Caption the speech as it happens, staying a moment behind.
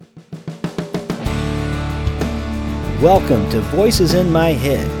Welcome to Voices in My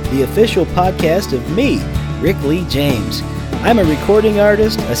Head, the official podcast of me, Rick Lee James. I'm a recording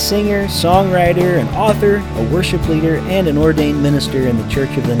artist, a singer, songwriter, an author, a worship leader, and an ordained minister in the Church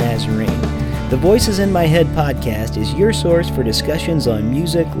of the Nazarene. The Voices in My Head podcast is your source for discussions on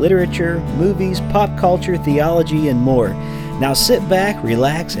music, literature, movies, pop culture, theology, and more. Now sit back,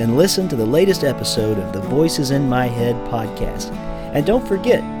 relax, and listen to the latest episode of the Voices in My Head podcast. And don't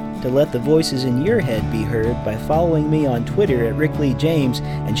forget to let the voices in your head be heard by following me on Twitter at Rick Lee James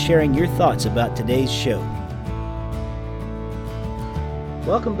and sharing your thoughts about today's show.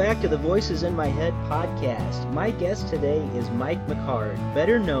 Welcome back to the Voices in My Head podcast. My guest today is Mike McHargue,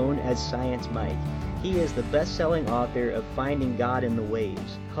 better known as Science Mike. He is the best-selling author of Finding God in the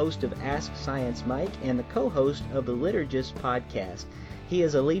Waves, host of Ask Science Mike, and the co-host of the Liturgist podcast. He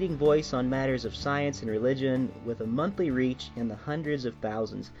is a leading voice on matters of science and religion with a monthly reach in the hundreds of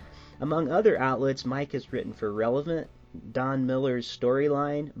thousands. Among other outlets, Mike has written for Relevant, Don Miller's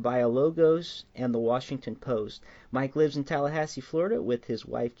Storyline, Biologos, and The Washington Post. Mike lives in Tallahassee, Florida with his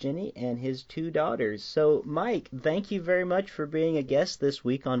wife Jenny and his two daughters. So, Mike, thank you very much for being a guest this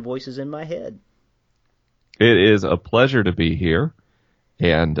week on Voices in My Head. It is a pleasure to be here.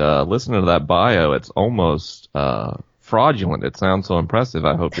 And listening to that bio, it's almost fraudulent. It sounds so impressive.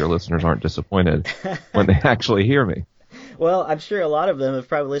 I hope your listeners aren't disappointed when they actually hear me. Well, I'm sure a lot of them have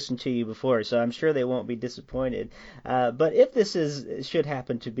probably listened to you before, so I'm sure they won't be disappointed. But if this should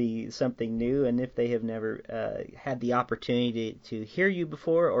happen to be something new, and if they have never had the opportunity to hear you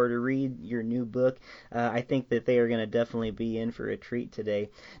before or to read your new book, I think that they are going to definitely be in for a treat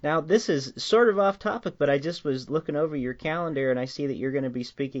today. Now, this is sort of off topic, but I just was looking over your calendar, and I see that you're going to be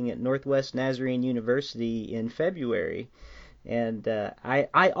speaking at Northwest Nazarene University in February. And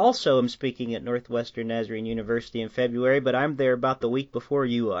I also am speaking at Northwestern Nazarene University in February, but I'm there about the week before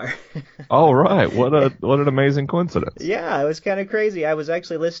you are. All right. What an amazing coincidence. Yeah, it was kind of crazy. I was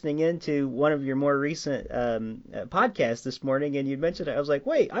actually listening into one of your more recent podcasts this morning, and you mentioned it. I was like,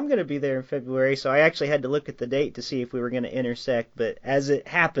 wait, I'm going to be there in February. So I actually had to look at the date to see if we were going to intersect. But as it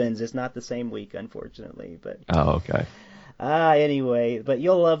happens, it's not the same week, unfortunately. But okay. Anyway, but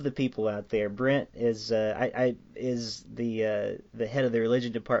you'll love the people out there. Brent is the head of the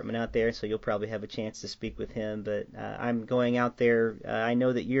religion department out there, so you'll probably have a chance to speak with him. But I'm going out there. I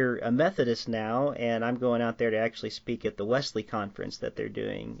know that you're a Methodist now, and I'm going out there to actually speak at the Wesley conference that they're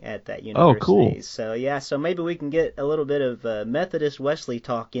doing at that university. Oh, cool. So yeah, so maybe we can get a little bit of Methodist Wesley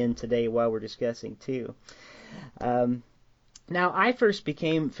talk in today while we're discussing too. Now, I first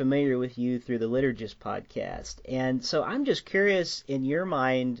became familiar with you through the Liturgist podcast, and so I'm just curious, in your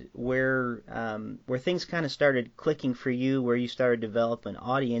mind, where things kind of started clicking for you, where you started to develop an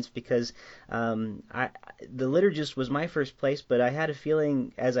audience, because the Liturgist was my first place, but I had a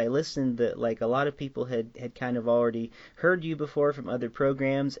feeling as I listened that like a lot of people had kind of already heard you before from other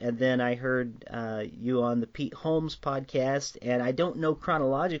programs, and then I heard you on the Pete Holmes podcast, and I don't know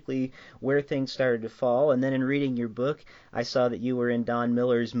chronologically where things started to fall, and then in reading your book, I saw that you were in Don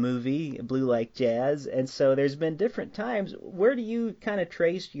Miller's movie, Blue Like Jazz, and so there's been different times. Where do you kind of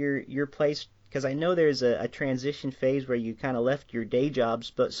trace your place? Because I know there's a transition phase where you kind of left your day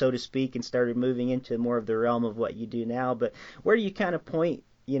jobs, so to speak, and started moving into more of the realm of what you do now. But where do you kind of point,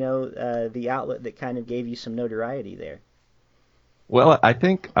 the outlet that kind of gave you some notoriety there? Well, I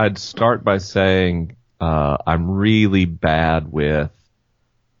think I'd start by saying I'm really bad with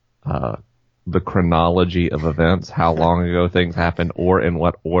the chronology of events, how long ago things happened, or in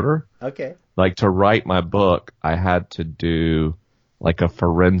what order. Okay. Like to write my book, I had to do like a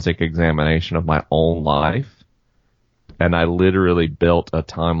forensic examination of my own life. And I literally built a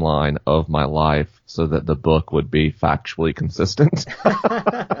timeline of my life so that the book would be factually consistent.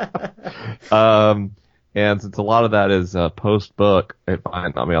 And since a lot of that is post-book, it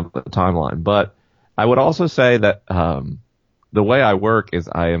might not be on the timeline. But I would also say that the way I work is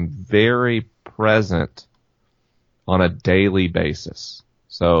I am very present on a daily basis.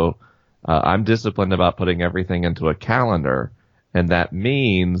 So I'm disciplined about putting everything into a calendar, and that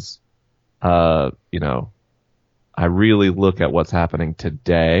means, I really look at what's happening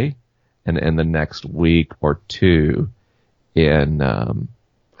today and in the next week or two in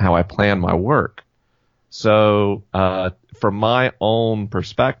how I plan my work. So from my own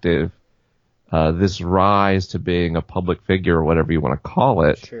perspective, this rise to being a public figure, or whatever you want to call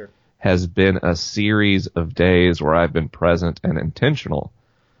it, Sure, has been a series of days where I've been present and intentional.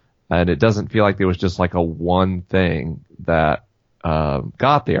 And it doesn't feel like there was just like a one thing that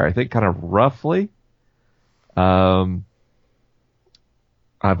got there. I think kind of roughly, I've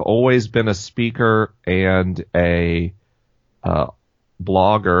always been a speaker and a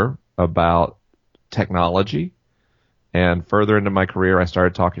blogger about technology. And further into my career, I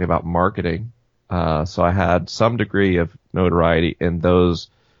started talking about marketing. So I had some degree of notoriety in those,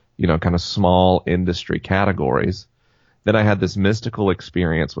 kind of small industry categories. Then I had this mystical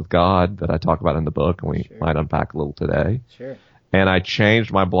experience with God that I talk about in the book, and we might unpack a little today. Sure. And I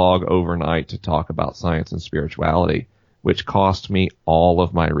changed my blog overnight to talk about science and spirituality, which cost me all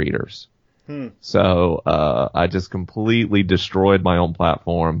of my readers. So I just completely destroyed my own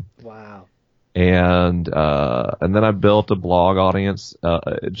platform. Wow. And then I built a blog audience,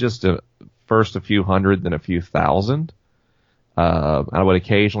 first a few hundred, then a few thousand. I would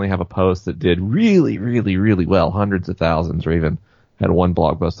occasionally have a post that did really, really, really well, hundreds of thousands, or even had one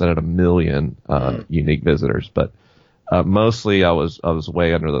blog post that had 1 million unique visitors. But mostly I was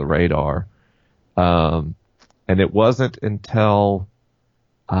way under the radar. And it wasn't until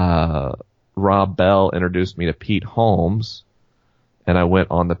Rob Bell introduced me to Pete Holmes, and I went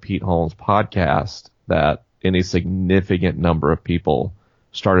on the Pete Holmes podcast, that any significant number of people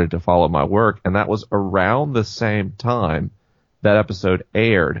started to follow my work. And that was around the same time that episode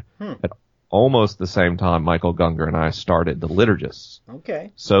aired. At almost the same time Michael Gungor and I started the Liturgists.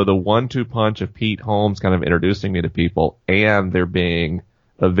 Okay. So the 1-2 punch of Pete Holmes kind of introducing me to people, and there being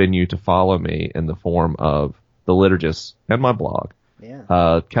a venue to follow me in the form of the Liturgists and my blog,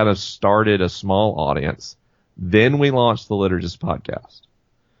 kind of started a small audience. Then we launched the Liturgist podcast.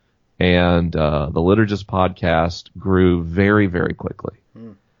 And the Liturgist podcast grew very, very quickly.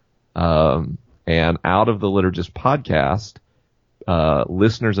 And out of the Liturgist podcast,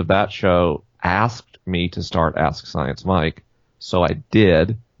 listeners of that show asked me to start Ask Science Mike. So I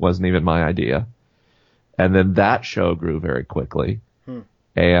did. Wasn't even my idea. And then that show grew very quickly.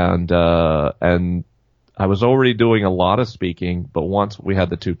 And I was already doing a lot of speaking, but once we had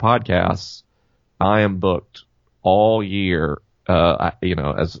the 2 podcasts, I am booked all year,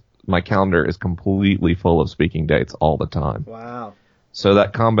 as my calendar is completely full of speaking dates all the time. Wow. So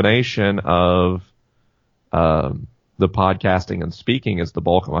that combination of the podcasting and speaking is the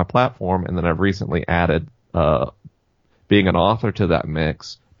bulk of my platform, and then I've recently added being an author to that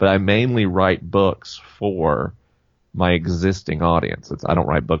mix, but I mainly write books for my existing audience. I don't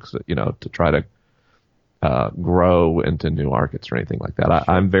write books that, to try to grow into new markets or anything like that.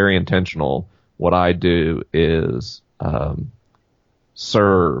 I'm very intentional. What I do is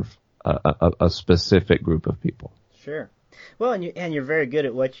serve a specific group of people. Sure. Well, and you're very good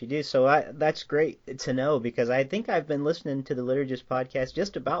at what you do, so that's great to know, because I think I've been listening to the Liturgist podcast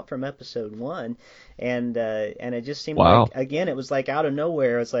just about from episode 1, and it just seemed like, again, it was like out of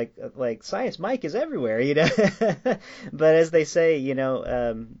nowhere. It's like Science Mike is everywhere, But as they say,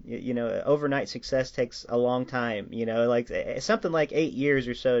 overnight success takes a long time, like something like 8 years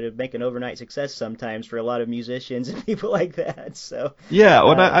or so to make an overnight success sometimes for a lot of musicians and people like that. So yeah,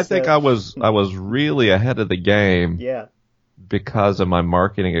 well, I think I was really ahead of the game. Yeah. Because of my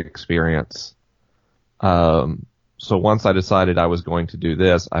marketing experience. So once I decided I was going to do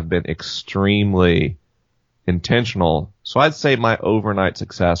this, I've been extremely intentional. So I'd say my overnight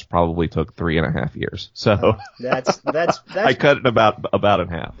success probably took 3.5 years. So that's I cut it about in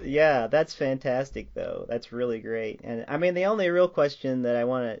half. Yeah, that's fantastic though. That's really great. And I mean, the only real question that I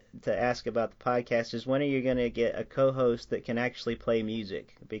wanted to ask about the podcast is, when are you going to get a co-host that can actually play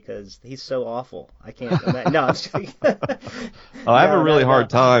music? Because he's so awful. I can't. No, I'm just kidding. I have a really hard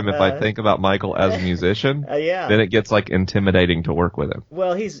time if I think about Michael as a musician. Yeah. Then it gets like intimidating to work with him.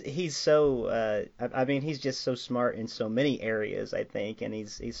 Well, he's so. I mean, he's just so smart in so many areas, I think, and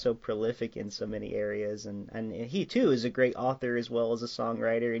he's so prolific in so many areas, and he too is a great author as well as a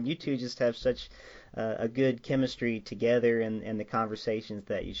songwriter, and you two just have such a good chemistry together, and the conversations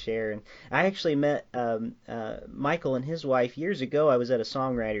that you share. And I actually met Michael and his wife years ago. I was at a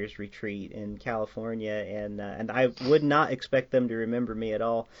songwriters retreat in California, and I would not expect them to remember me at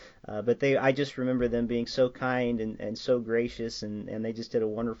all, but I just remember them being so kind and so gracious, and they just did a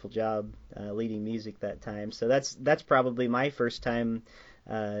wonderful job leading music that time. So that's probably my first time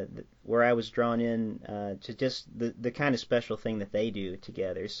where I was drawn in to just the kind of special thing that they do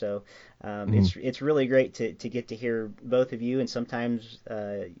together. So it's really great to get to hear both of you, and sometimes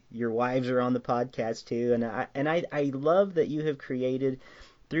your wives are on the podcast too. And I love that you have created,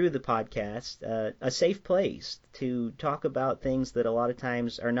 through the podcast, a safe place to talk about things that a lot of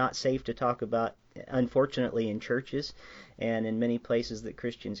times are not safe to talk about, unfortunately, in churches and in many places that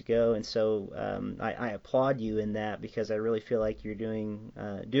Christians go. And so I applaud you in that, because I really feel like you're doing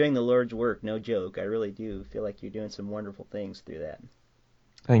the Lord's work. No joke. I really do feel like you're doing some wonderful things through that.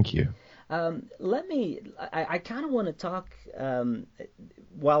 Thank you. I kind of want to talk,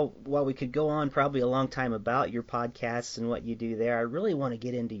 while we could go on probably a long time about your podcasts and what you do there, I really want to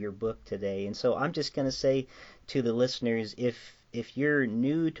get into your book today. And so I'm just going to say to the listeners, if you're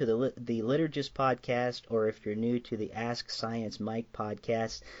new to the Liturgist podcast, or if you're new to the Ask Science Mike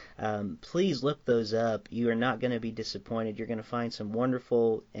podcast, please look those up. You are not going to be disappointed. You're going to find some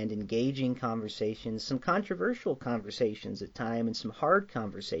wonderful and engaging conversations, some controversial conversations at times, and some hard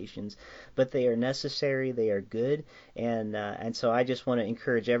conversations, but they are necessary. They are good, and so I just want to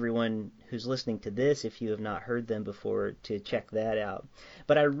encourage everyone who's listening to this, if you have not heard them before, to check that out.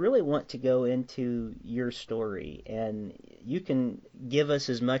 But I really want to go into your story, and you can give us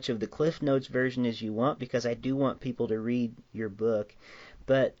as much of the Cliff Notes version as you want, because I do want people to read your book.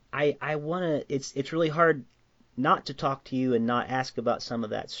 But I want to, it's really hard not to talk to you and not ask about some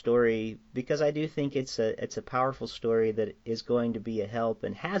of that story, because I do think it's a powerful story that is going to be a help,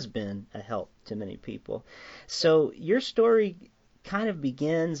 and has been a help to many people. So your story kind of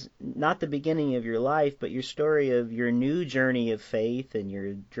begins, not the beginning of your life, but your story of your new journey of faith and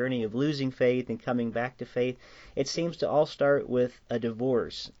your journey of losing faith and coming back to faith. It seems to all start with a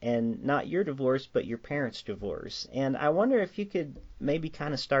divorce, and not your divorce, but your parents' divorce. And I wonder if you could maybe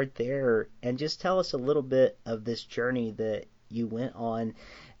kind of start there and just tell us a little bit of this journey that you went on.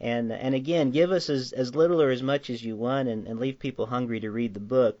 And again, give us as little or as much as you want, and leave people hungry to read the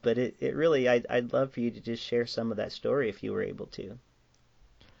book. But it really, I'd love for you to just share some of that story if you were able to.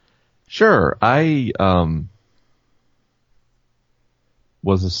 Sure. I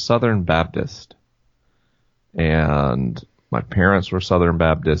was a Southern Baptist, and my parents were Southern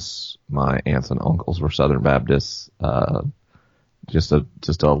Baptists. My aunts and uncles were Southern Baptists. Just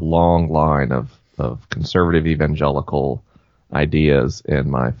a long line of conservative evangelical ideas in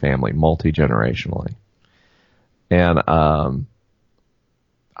my family, multi-generationally. And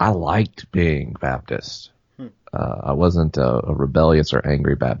I liked being Baptist. I wasn't a rebellious or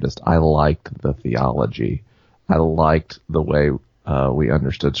angry Baptist. I liked the theology. I liked the way we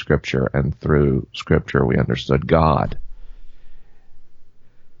understood Scripture, and through Scripture we understood God.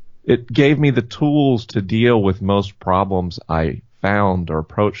 It gave me the tools to deal with most problems I found or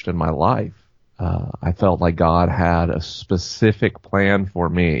approached in my life. I felt like God had a specific plan for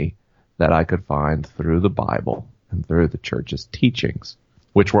me that I could find through the Bible and through the church's teachings,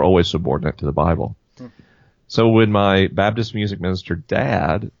 which were always subordinate to the Bible. So when my Baptist music minister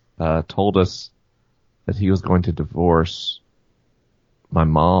dad told us that he was going to divorce my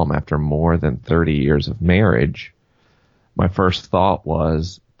mom after more than 30 years of marriage, my first thought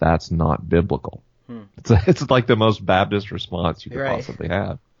was, that's not biblical. It's like the most Baptist response you could possibly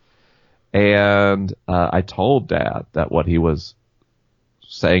have. And I told Dad that what he was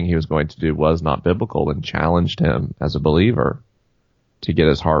saying he was going to do was not biblical, and challenged him as a believer to get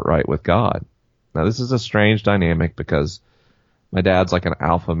his heart right with God. Now, this is a strange dynamic, because my dad's like an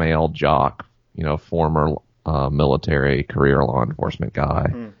alpha male jock, former military career law enforcement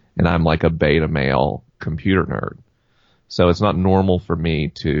guy, and I'm like a beta male computer nerd. So it's not normal for me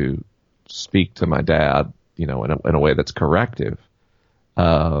to speak to my dad, in a way that's corrective.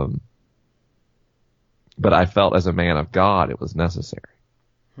 But I felt as a man of God it was necessary.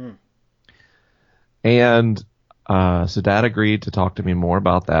 And so Dad agreed to talk to me more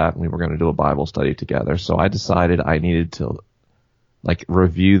about that, and we were going to do a Bible study together. So I decided I needed to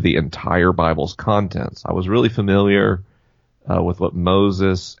review the entire Bible's contents. I was really familiar with what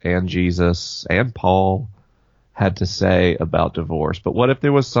Moses and Jesus and Paul had to say about divorce. But what if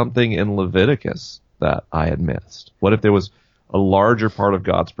there was something in Leviticus that I had missed? What if there was a larger part of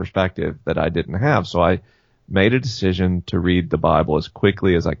God's perspective that I didn't have? So I made a decision to read the Bible as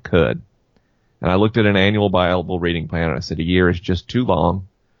quickly as I could. And I looked at an annual Bible reading plan, and I said, a year is just too long.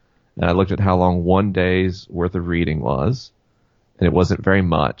 And I looked at how long one day's worth of reading was, and it wasn't very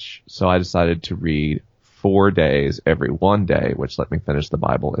much. So I decided to read 4 days every one day, which let me finish the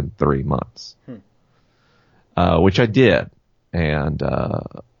Bible in 3 months, which I did. And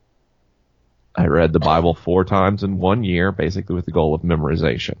I read the Bible 4 times in 1 year, basically with the goal of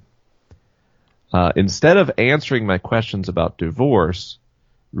memorization. Instead of answering my questions about divorce,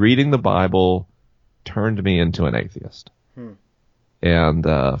 reading the Bible turned me into an atheist. And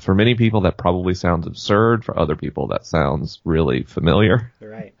for many people that probably sounds absurd. For other people that sounds really familiar.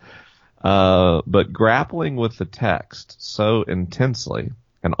 Right. But grappling with the text so intensely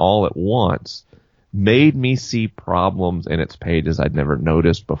and all at once made me see problems in its pages I'd never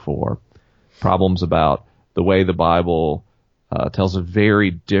noticed before. Problems about the way the Bible tells a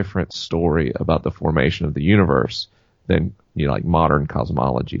very different story about the formation of the universe than like modern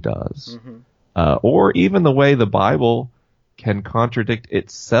cosmology does. Or even the way the Bible can contradict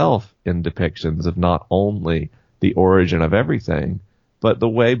itself in depictions of not only the origin of everything, but the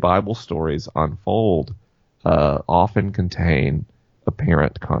way Bible stories unfold often contain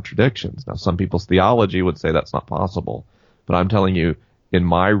apparent contradictions. Now, some people's theology would say that's not possible, but I'm telling you, in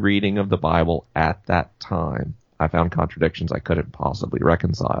my reading of the Bible at that time, I found contradictions I couldn't possibly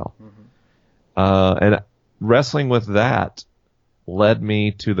reconcile. Mm-hmm. And wrestling with that led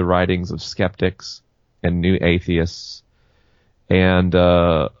me to the writings of skeptics and new atheists. And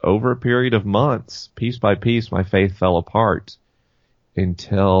over a period of months, piece by piece, my faith fell apart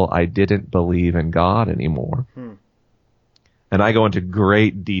until I didn't believe in God anymore. And I go into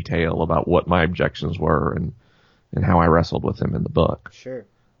great detail about what my objections were and how I wrestled with them in the book. Sure.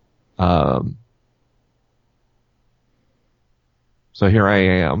 So here I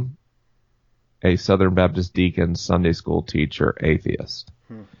am, a Southern Baptist deacon, Sunday school teacher, atheist.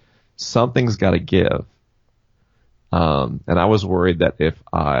 Something's got to give. And I was worried that if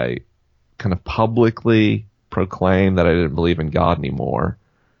I kind of publicly proclaimed that I didn't believe in God anymore,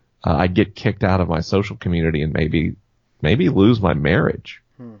 I'd get kicked out of my social community and maybe lose my marriage.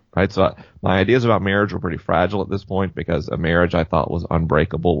 Right? So my ideas about marriage were pretty fragile at this point because a marriage I thought was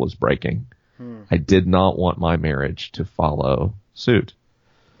unbreakable was breaking. I did not want my marriage to follow suit.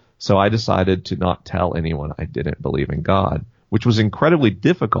 So I decided to not tell anyone I didn't believe in God, which was incredibly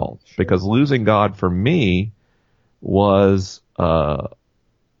difficult because losing God for me was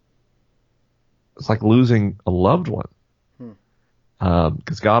it's like losing a loved one.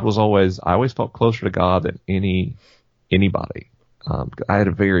 Because God was I always felt closer to God than anybody. I had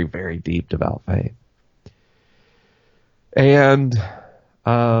a very, very deep, devout faith. And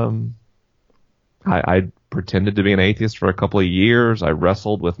I pretended to be an atheist for a couple of years. I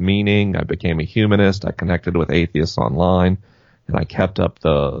wrestled with meaning. I became a humanist. I connected with atheists online, and I kept up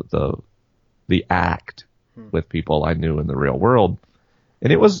the act with people I knew in the real world.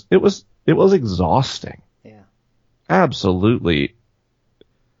 And it was exhausting. Yeah. Absolutely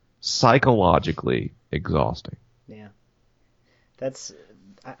psychologically exhausting. Yeah.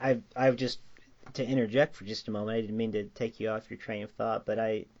 I've just, to interject for just a moment, I didn't mean to take you off your train of thought, but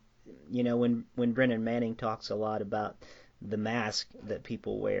when Brennan Manning talks a lot about the mask that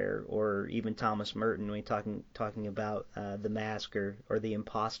people wear, or even Thomas Merton when talking about the mask or the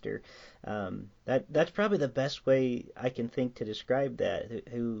imposter, that's probably the best way I can think to describe that.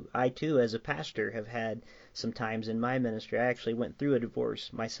 Who I too, as a pastor, have had some times in my ministry. I actually went through a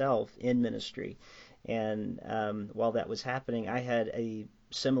divorce myself in ministry, and while that was happening, I had a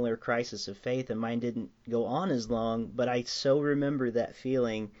similar crisis of faith, and mine didn't go on as long, but I so remember that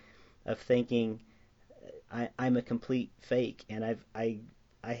feeling of thinking, I'm a complete fake, and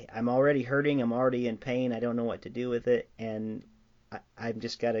I'm already hurting, I'm already in pain, I don't know what to do with it, and I've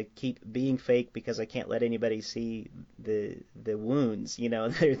just got to keep being fake because I can't let anybody see the wounds,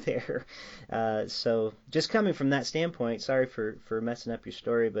 that are there. So just coming from that standpoint, sorry for messing up your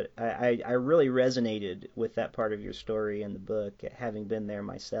story, but I really resonated with that part of your story in the book, having been there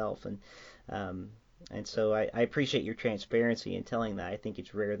myself, and so I appreciate your transparency in telling that. I think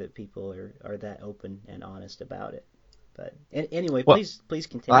it's rare that people are that open and honest about it. But anyway, well, please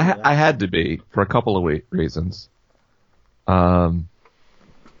continue. I had to be for a couple of reasons.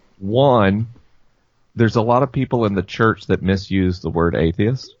 One, there's a lot of people in the church that misuse the word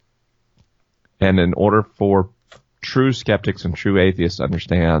atheist. And in order for true skeptics and true atheists to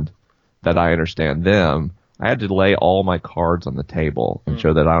understand that I understand them, I had to lay all my cards on the table and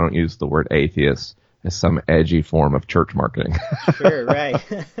show that I don't use the word atheist as some edgy form of church marketing. Sure, right.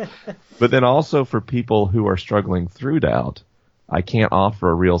 But then also for people who are struggling through doubt, I can't offer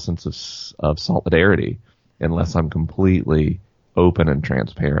a real sense of solidarity unless I'm completely open and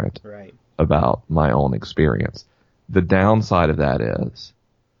transparent about my own experience. The downside of that is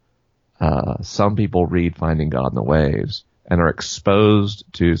some people read Finding God in the Waves and are exposed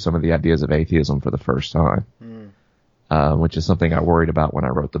to some of the ideas of atheism for the first time, which is something I worried about when I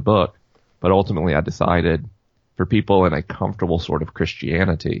wrote the book. But ultimately I decided for people in a comfortable sort of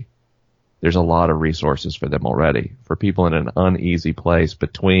Christianity, there's a lot of resources for them already. For people in an uneasy place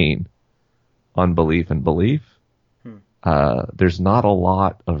between unbelief and belief, there's not a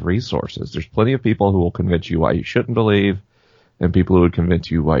lot of resources. There's plenty of people who will convince you why you shouldn't believe and people who would convince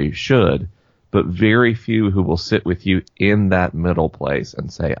you why you should, but very few who will sit with you in that middle place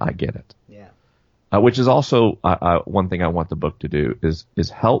and say, I get it. Yeah. Which is also one thing I want the book to do is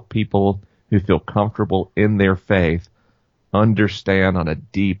help people who feel comfortable in their faith understand on a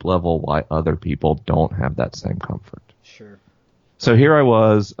deep level why other people don't have that same comfort. Sure. So here I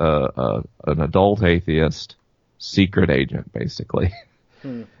was, an adult atheist, secret agent, basically.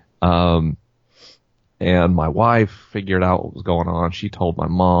 And And my wife figured out what was going on. She told my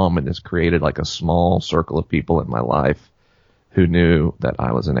mom, and this created like a small circle of people in my life who knew that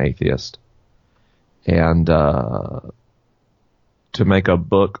I was an atheist. And to make a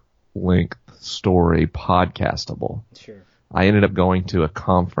book-length story podcastable, Sure. I ended up going to a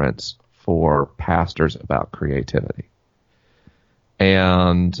conference for pastors about creativity.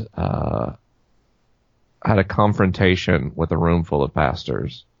 And had a confrontation with a room full of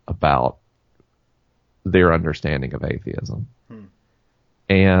pastors about their understanding of atheism.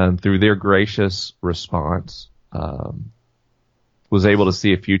 And through their gracious response, was able to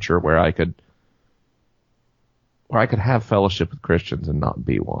see a future where I could have fellowship with Christians and not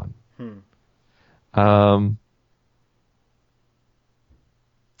be one. And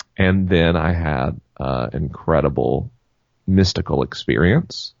then I had an incredible mystical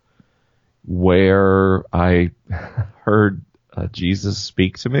experience where I heard Jesus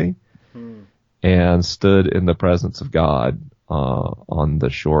speak to me and stood in the presence of God on the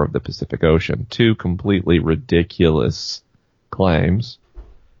shore of the Pacific Ocean. Two completely ridiculous claims,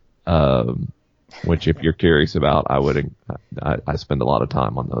 which if you're curious about, I spend a lot of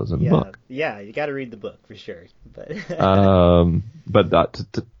time on those in the book. Yeah, you got to read the book for sure. But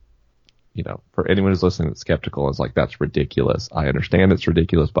for anyone who's listening that's skeptical, it's like, that's ridiculous. I understand it's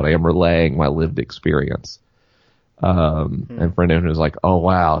ridiculous, but I am relaying my lived experience. And for anyone who's like, oh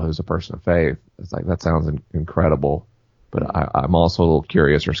wow, who's a person of faith, it's like, that sounds incredible. But I'm also a little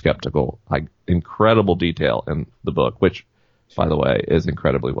curious or skeptical. Incredible detail in the book, which, by the way, is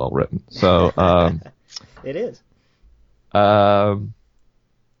incredibly well written. So, it is. And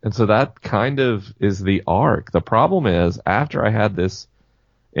so that kind of is the arc. The problem is, after I had this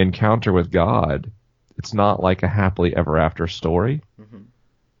encounter with God, it's not like a happily ever after story.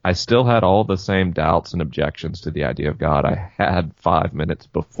 I still had all the same doubts and objections to the idea of God I had 5 minutes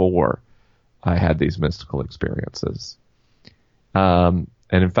before I had these mystical experiences. And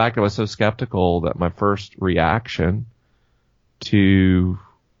in fact, I was so skeptical that my first reaction to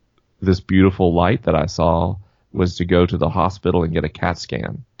this beautiful light that I saw was to go to the hospital and get a CAT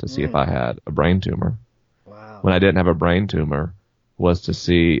scan to see if I had a brain tumor. Wow. When I didn't have a brain tumor, was to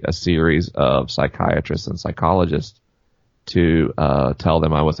see a series of psychiatrists and psychologists to tell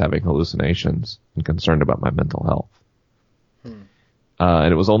them I was having hallucinations and concerned about my mental health.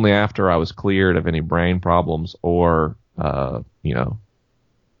 And it was only after I was cleared of any brain problems or,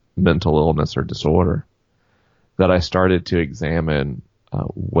 mental illness or disorder that I started to examine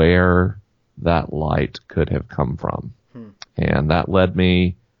where that light could have come from. And that led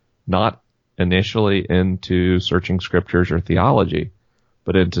me not initially into searching scriptures or theology,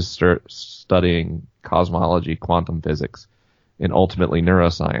 but into studying cosmology, quantum physics, and ultimately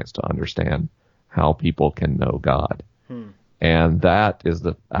neuroscience to understand how people can know God. And that is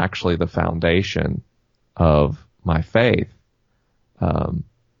actually the foundation of my faith,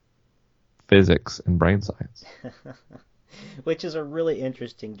 physics and brain science. Which is a really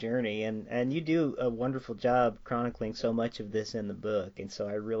interesting journey, and you do a wonderful job chronicling so much of this in the book, and so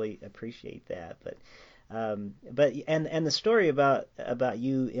I really appreciate that. But the story about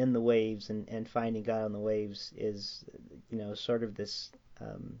you in the waves and finding God on the waves is, sort of this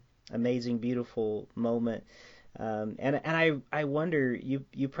amazing, beautiful moment. And I wonder,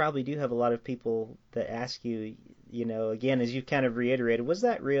 you probably do have a lot of people that ask you, again, as you've kind of reiterated, was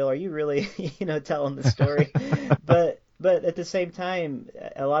that real? Are you really, telling the story? But at the same time,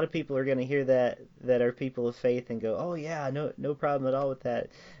 a lot of people are going to hear that are people of faith and go, oh yeah, no problem at all with that.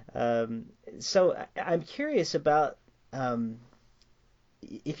 So I'm curious about,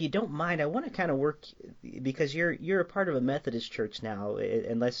 if you don't mind, I want to kind of work, because you're a part of a Methodist church now,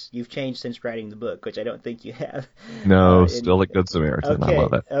 unless you've changed since writing the book, which I don't think you have. No, still a Good Samaritan. Okay, I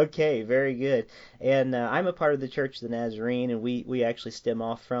love it. okay, very good. And I'm a part of the Church of the Nazarene, and we actually stem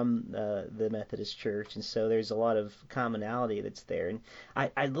off from the Methodist Church, and so there's a lot of commonality that's there. And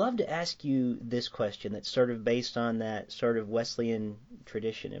I'd love to ask you this question that's sort of based on that sort of Wesleyan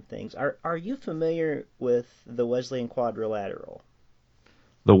tradition of things. Are you familiar with the Wesleyan Quadrilateral?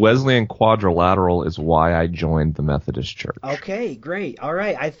 The Wesleyan Quadrilateral is why I joined the Methodist Church. Okay, great. All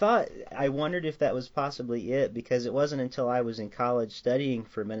right. I wondered if that was possibly it, because it wasn't until I was in college studying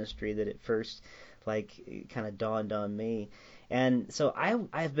for ministry that it first kind of dawned on me. And so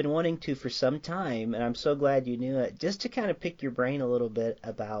I've been wanting to for some time, and I'm so glad you knew it, just to kind of pick your brain a little bit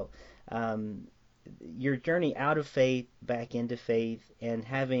about your journey out of faith back into faith and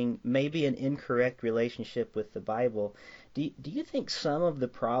having maybe an incorrect relationship with the Bible. Do you think some of the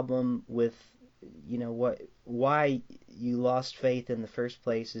problem with why you lost faith in the first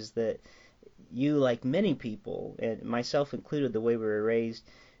place is that you, like many people, and myself included, the way we were raised,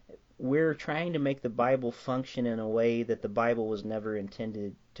 we're trying to make the Bible function in a way that the Bible was never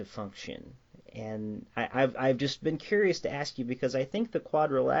intended to function. And I've just been curious to ask you because I think the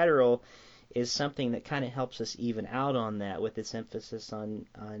quadrilateral is something that kind of helps us even out on that with its emphasis on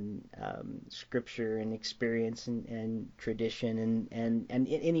scripture and experience and tradition and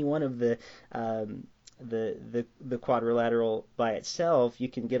any one of the quadrilateral by itself you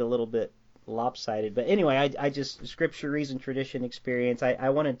can get a little bit lopsided. But anyway, I just scripture, reason, tradition, experience. I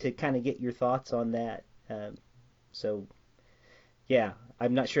wanted to kind of get your thoughts on that. So yeah,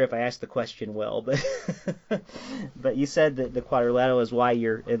 I'm not sure if I asked the question well, but but you said that the quadrilateral is why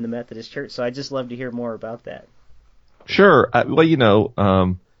you're in the Methodist Church. So I just love to hear more about that. Sure.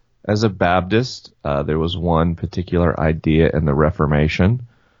 Well, as a Baptist, there was one particular idea in the Reformation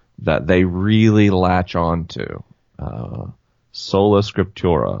that they really latch on to. Sola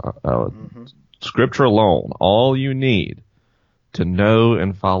Scriptura, Scripture alone. All you need to know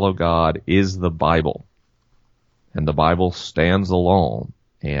and follow God is the Bible. And the Bible stands alone.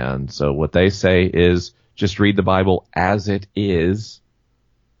 And so what they say is just read the Bible as it is,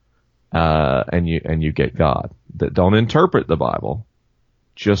 and you get God. Don't interpret the Bible.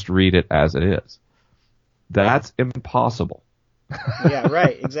 Just read it as it is. That's impossible. Yeah,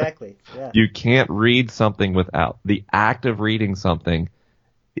 right, exactly. Yeah. You can't read something without. The act of reading something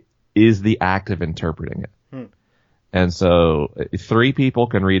is the act of interpreting it. And so 3 people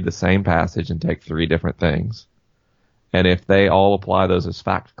can read the same passage and take 3 different things. And if they all apply those as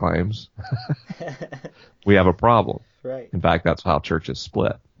fact claims, we have a problem. Right. In fact, that's how churches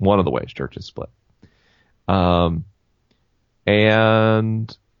split. One of the ways churches split. And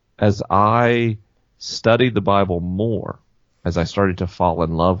as I studied the Bible more, as I started to fall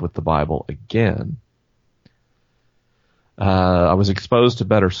in love with the Bible again, I was exposed to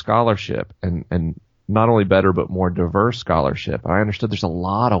better scholarship and not only better, but more diverse scholarship. I understood there's a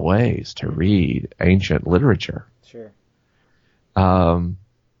lot of ways to read ancient literature. Sure. I'd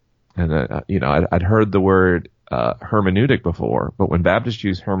heard the word hermeneutic before, but when Baptists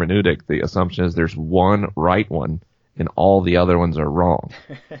use hermeneutic, the assumption is there's one right one and all the other ones are wrong.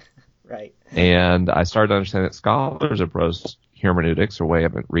 Right. And I started to understand that scholars approach hermeneutics, or way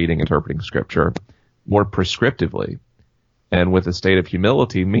of reading, interpreting Scripture, more prescriptively and with a state of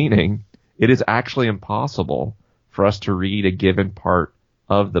humility, meaning it is actually impossible for us to read a given part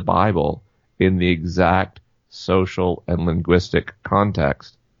of the Bible in the exact social and linguistic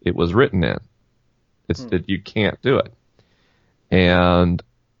context it was written in. It's that you can't do it. And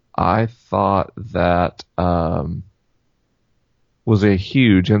I thought that was a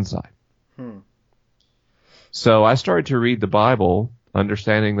huge insight. So I started to read the Bible,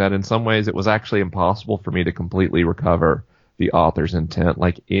 understanding that in some ways it was actually impossible for me to completely recover the author's intent.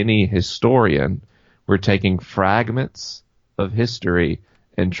 Like any historian, we're taking fragments of history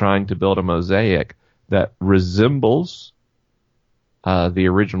and trying to build a mosaic that resembles the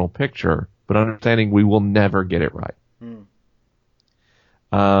original picture, but understanding we will never get it right.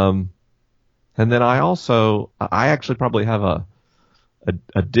 And then I actually probably have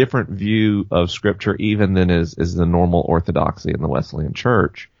a different view of Scripture even than is the normal orthodoxy in the Wesleyan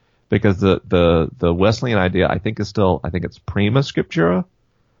Church, because the Wesleyan idea I think it's prima scriptura.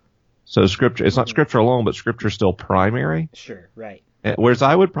 So Scripture, it's not Scripture alone, but Scripture is still primary. Sure, right. Whereas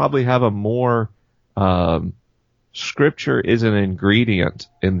I would probably have a more Scripture is an ingredient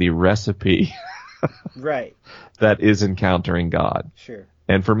in the recipe right. that is encountering God. Sure.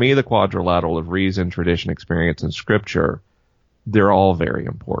 And for me, the quadrilateral of reason, tradition, experience, and Scripture, they're all very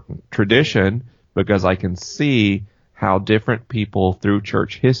important. Tradition, because I can see how different people through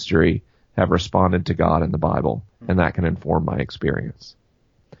church history have responded to God in the Bible, and that can inform my experience.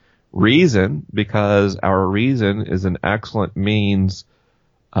 Reason, because our reason is an excellent means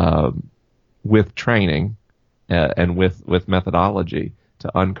with training and with methodology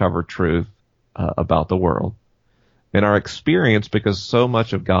to uncover truth about the world. And our experience, because so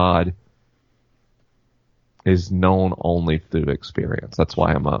much of God is known only through experience. That's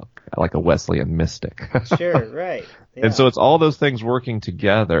why I'm like a Wesleyan mystic. Sure, right. Yeah. And so it's all those things working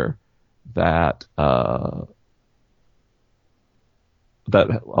together that allow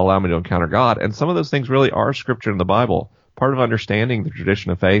me to encounter God. And some of those things really are Scripture in the Bible. Part of understanding the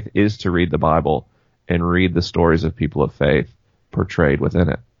tradition of faith is to read the Bible and read the stories of people of faith portrayed within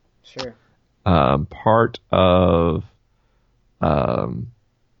it. Sure. Part of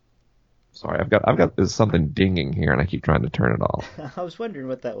sorry, I've got there's something dinging here, and I keep trying to turn it off. I was wondering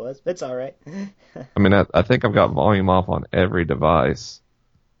what that was. It's all right. I mean, I think I've got volume off on every device.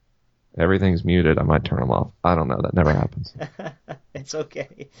 Everything's muted. I might turn them off. I don't know. That never happens. It's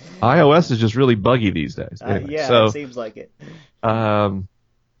okay. iOS is just really buggy these days. Anyway, yeah, so, it seems like it.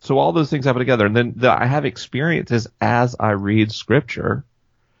 so all those things happen together, and then I have experiences as I read Scripture.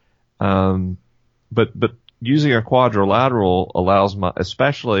 But using a quadrilateral allows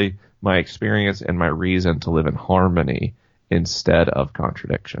especially my experience and my reason to live in harmony instead of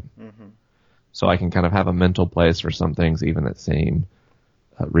contradiction. Mm-hmm. So I can kind of have a mental place for some things even that seem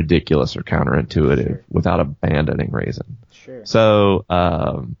ridiculous or counterintuitive without abandoning reason. Sure. So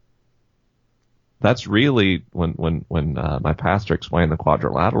that's really when my pastor explained the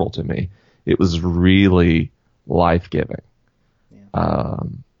quadrilateral to me, it was really life-giving. Yeah.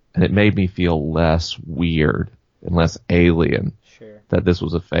 And it made me feel less weird and less alien. Sure. That this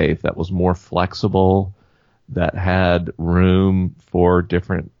was a faith that was more flexible, that had room for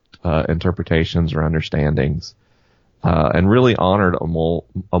different interpretations or understandings, and really honored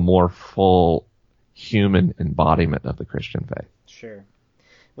a more full human embodiment of the Christian faith. Sure.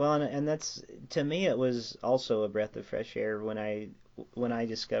 Well, and that's, to me, it was also a breath of fresh air when I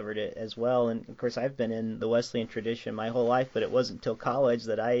discovered it as well. And of course, I've been in the Wesleyan tradition my whole life, but it wasn't until college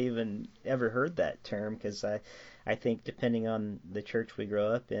that I even ever heard that term, because I think depending on the church we grow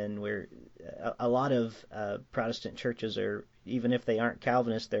up in, where a lot of Protestant churches are, even if they aren't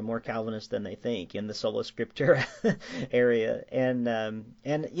Calvinist, they're more Calvinist than they think in the sola scriptura area. And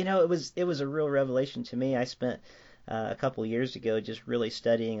you know, it was a real revelation to me. I spent a couple years ago just really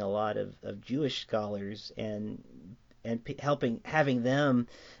studying a lot of Jewish scholars and having them,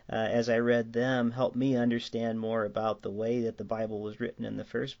 as I read them, help me understand more about the way that the Bible was written in the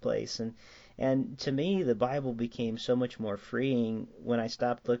first place. And to me, the Bible became so much more freeing when I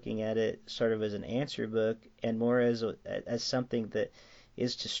stopped looking at it sort of as an answer book and more as something that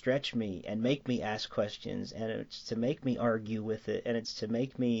is to stretch me and make me ask questions, and it's to make me argue with it, and it's to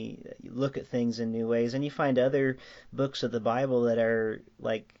make me look at things in new ways. And you find other books of the Bible that are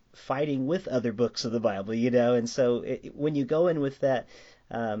like fighting with other books of the Bible, you know. And so when you go in with that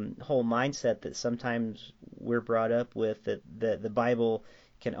whole mindset that sometimes we're brought up with, that the Bible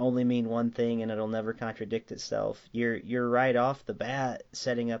can only mean one thing and it'll never contradict itself, you're right off the bat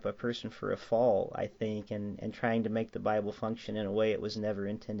setting up a person for a fall, I think, and trying to make the Bible function in a way it was never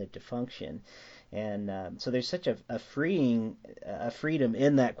intended to function. And so there's such a freedom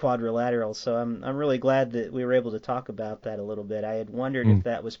in that quadrilateral. So I'm really glad that we were able to talk about that a little bit. I had wondered if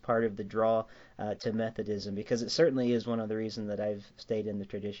that was part of the draw to Methodism, because it certainly is one of the reasons that I've stayed in the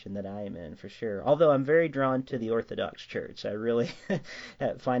tradition that I am in, for sure. Although I'm very drawn to the Orthodox Church. I really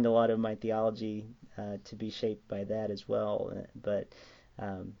find a lot of my theology to be shaped by that as well. But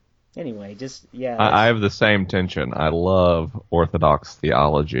anyway, just, yeah. I have the same tension. I love Orthodox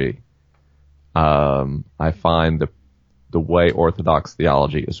theology. I find the way Orthodox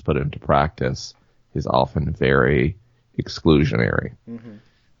theology is put into practice is often very exclusionary.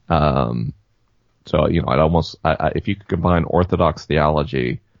 Mm-hmm. So, you know, if you could combine Orthodox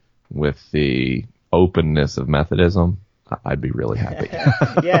theology with the openness of Methodism, I'd be really happy.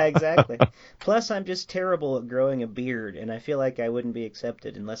 Yeah, exactly. Plus, I'm just terrible at growing a beard, and I feel like I wouldn't be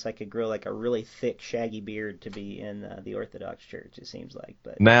accepted unless I could grow like a really thick, shaggy beard to be in the Orthodox Church, it seems like.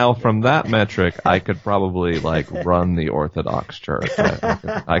 But now, from that metric, I could probably run the Orthodox Church.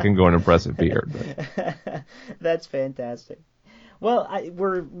 I can go an impressive beard. But. That's fantastic. Well,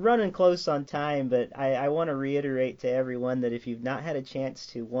 we're running close on time, but I want to reiterate to everyone that if you've not had a chance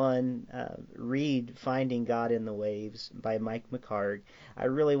to, read Finding God in the Waves by Mike McHargue, I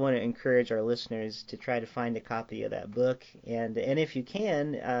really want to encourage our listeners to try to find a copy of that book. And if you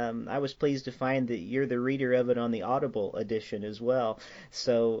can, I was pleased to find that you're the reader of it on the Audible edition as well.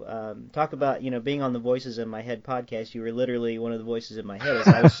 So talk about, being on the Voices in My Head podcast. You were literally one of the voices in my head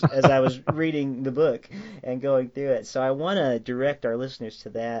as I was reading the book and going through it. So I want to direct our listeners to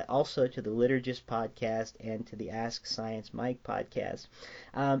that, also to the Liturgist podcast and to the Ask Science Mike podcast.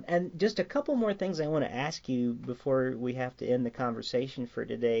 And just a couple more things I want to ask you before we have to end the conversation for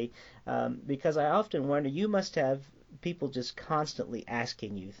today, because I often wonder, you must have people just constantly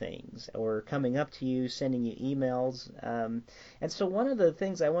asking you things or coming up to you, sending you emails. And so one of the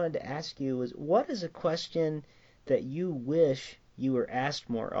things I wanted to ask you was, what is a question that you wish you were asked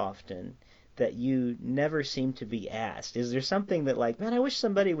more often that you never seem to be asked? Is there something that, man, I wish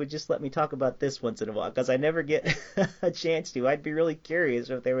somebody would just let me talk about this once in a while, because I never get a chance to. I'd be really curious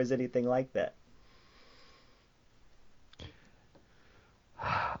if there was anything like that.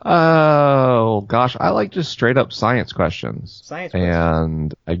 Oh, gosh. I like just straight up science questions.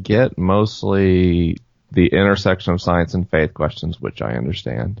 And I get mostly the intersection of science and faith questions, which I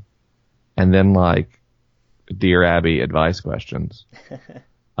understand. And then, Dear Abby advice questions.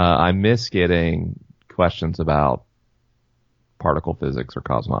 I miss getting questions about particle physics or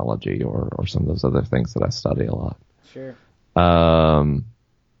cosmology or some of those other things that I study a lot. Sure.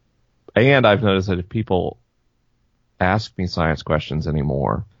 and I've noticed that if people ask me science questions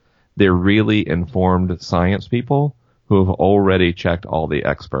anymore, they're really informed science people who have already checked all the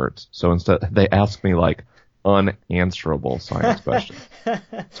experts. So instead, they ask me like unanswerable science questions.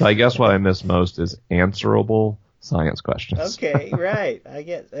 So I guess what I miss most is answerable science questions. Okay, right. I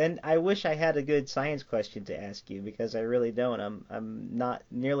get, and I wish I had a good science question to ask you because I really don't. I'm not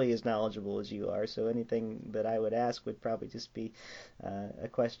nearly as knowledgeable as you are, so anything that I would ask would probably just be a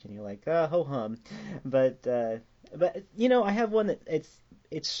question you're like, oh, ho hum. But I have one that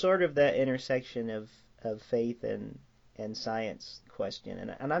it's sort of that intersection of faith and science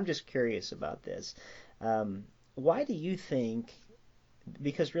question, and I'm just curious about this. Why do you think?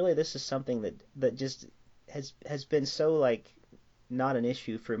 Because really, this is something that just has been so like not an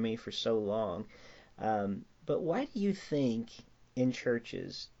issue for me for so long. But why do you think in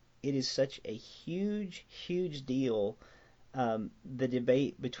churches it is such a huge deal? The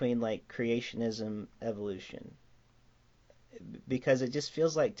debate between like creationism, evolution, because it just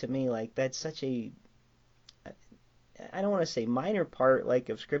feels like to me like that's such a I don't want to say minor part like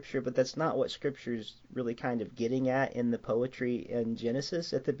of scripture, but that's not what scripture's really kind of getting at in the poetry in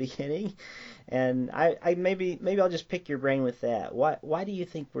Genesis at the beginning. And I maybe I'll just pick your brain with that. Why do you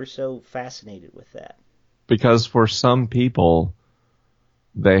think we're so fascinated with that? Because for some people,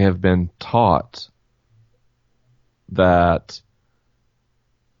 they have been taught that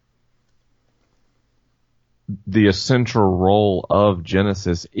the essential role of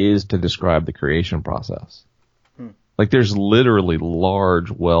Genesis is to describe the creation process. Like there's literally large,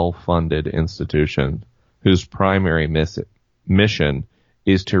 well-funded institutions whose primary mission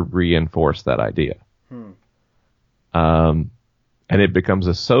is to reinforce that idea. And it becomes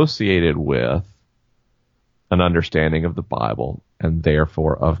associated with an understanding of the Bible and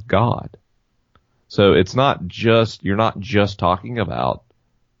therefore of God. So it's not just, you're not just talking about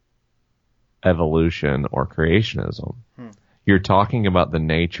evolution or creationism. You're talking about the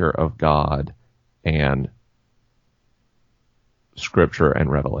nature of God and Scripture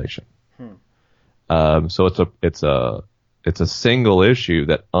and Revelation. So it's a single issue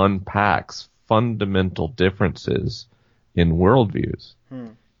that unpacks fundamental differences in worldviews.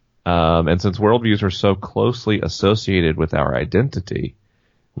 And since worldviews are so closely associated with our identity,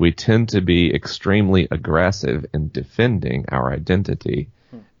 we tend to be extremely aggressive in defending our identity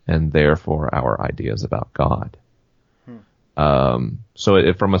and therefore our ideas about God.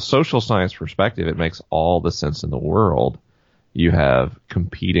 So from a social science perspective, it makes all the sense in the world. You have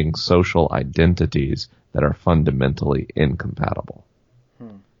competing social identities that are fundamentally incompatible.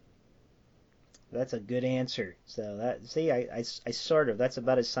 That's a good answer. So I sort of, that's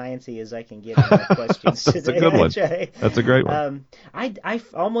about as sciencey as I can get in my questions today. That's a good one. That's a great one. I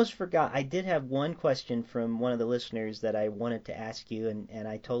almost forgot. I did have one question from one of the listeners that I wanted to ask you, and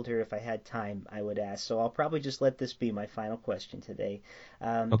I told her if I had time I would ask. So I'll probably just let this be my final question today.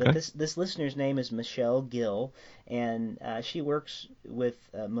 Okay. But this listener's name is Michelle Gill, and she works with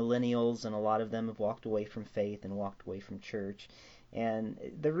millennials, and a lot of them have walked away from faith and walked away from church. And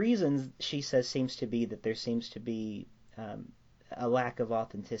the reason, she says, seems to be that there seems to be a lack of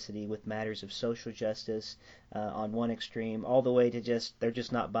authenticity with matters of social justice on one extreme, all the way to they're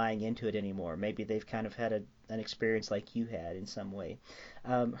just not buying into it anymore. Maybe they've kind of had an experience like you had in some way.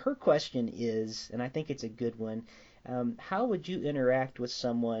 Her question is, and I think it's a good one, how would you interact with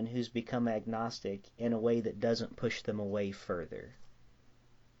someone who's become agnostic in a way that doesn't push them away further?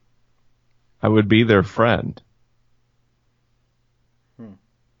 I would be their friend.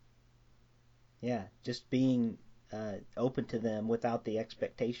 Yeah, just being open to them without the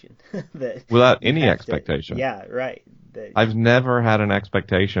expectation. Without any expectation. Yeah, right. I've never had an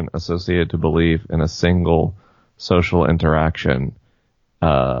expectation associated to belief in a single social interaction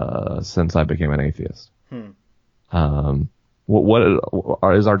since I became an atheist.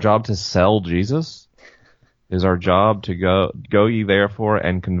 What is our job to sell Jesus? Is our job to go ye therefore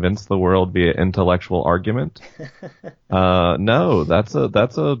and convince the world via intellectual argument? No, that's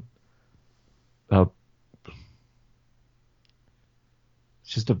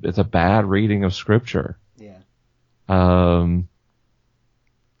it's a bad reading of Scripture. Yeah. To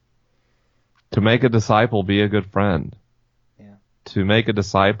make a disciple, be a good friend. Yeah. To make a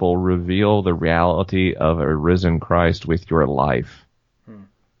disciple, reveal the reality of a risen Christ with your life.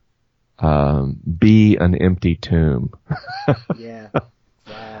 Be an empty tomb. Yeah.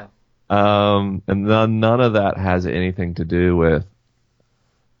 Wow. And none of that has anything to do with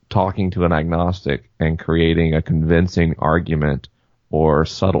talking to an agnostic and creating a convincing argument or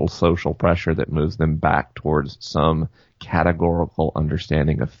subtle social pressure that moves them back towards some categorical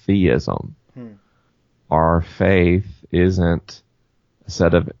understanding of theism. Our faith isn't a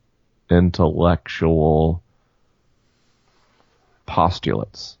set of intellectual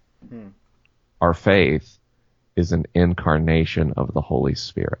postulates. Our faith is an incarnation of the Holy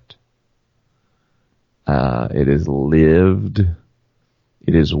Spirit. It is lived,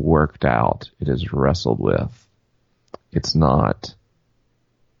 it is worked out, it is wrestled with. It's not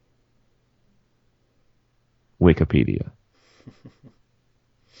Wikipedia.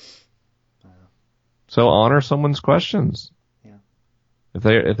 So honor someone's questions. Yeah.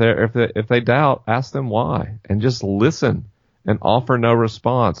 If they doubt, ask them why, and just listen and offer no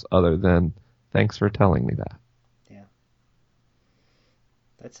response other than thanks for telling me that. Yeah.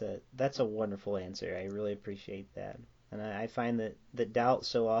 That's a wonderful answer. I really appreciate that. And I find that doubt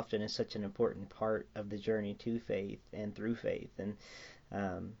so often is such an important part of the journey to faith and through faith. And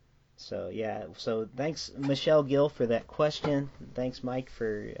so thanks, Michelle Gill, for that question. Thanks, Mike,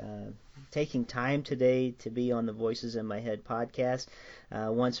 for taking time today to be on the Voices in My Head podcast.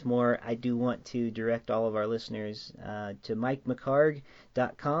 Once more, I do want to direct all of our listeners to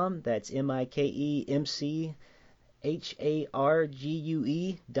MikeMcHargue.com. That's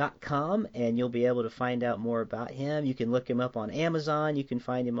MikeMcHargue.com, and you'll be able to find out more about him. You can look him up on Amazon. You can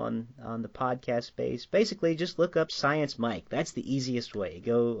find him on the podcast space. Basically, just look up Science Mike. That's the easiest way.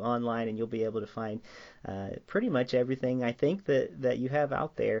 Go online and you'll be able to find pretty much everything I think that you have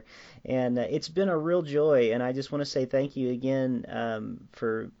out there. And it's been a real joy, and I just want to say thank you again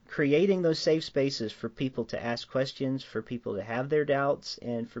for creating those safe spaces for people to ask questions, for people to have their doubts,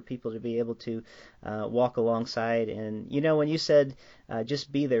 and for people to be able to walk alongside. And, when you said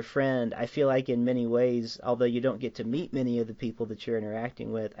just be their friend, I feel like in many ways, although you don't get to meet many of the people that you're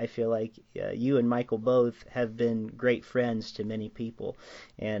interacting with, I feel like you and Michael both have been great friends to many people.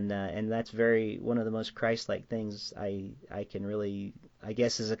 And that's one of the most Christ-like things I can really, I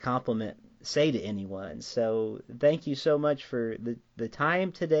guess, as a compliment, say to anyone. So thank you so much for the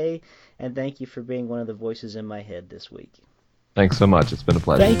time today, and thank you for being one of the voices in my head this week. Thanks so much. It's been a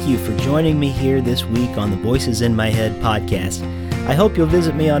pleasure. Thank you for joining me here this week on the Voices in My Head podcast. I hope you'll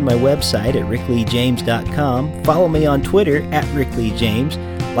visit me on my website at rickleejames.com, follow me on Twitter at rickleejames,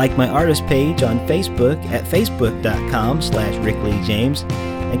 like my artist page on Facebook at facebook.com/rickleejames,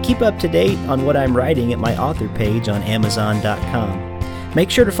 and keep up to date on what I'm writing at my author page on amazon.com. Make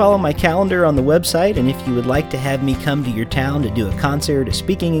sure to follow my calendar on the website, and if you would like to have me come to your town to do a concert, a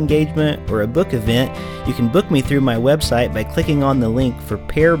speaking engagement, or a book event, you can book me through my website by clicking on the link for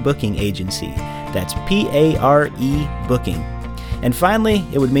Pair Booking Agency. That's Pare Booking. And finally,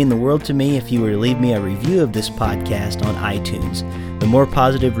 it would mean the world to me if you were to leave me a review of this podcast on iTunes. The more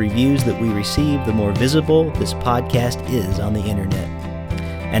positive reviews that we receive, the more visible this podcast is on the internet.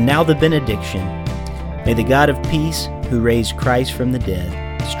 And now the benediction. May the God of peace, who raised Christ from the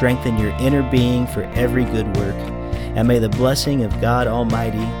dead, strengthen your inner being for every good work. And may the blessing of God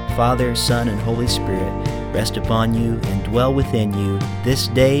Almighty, Father, Son, and Holy Spirit rest upon you and dwell within you this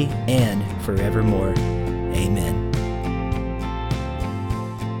day and forevermore. Amen.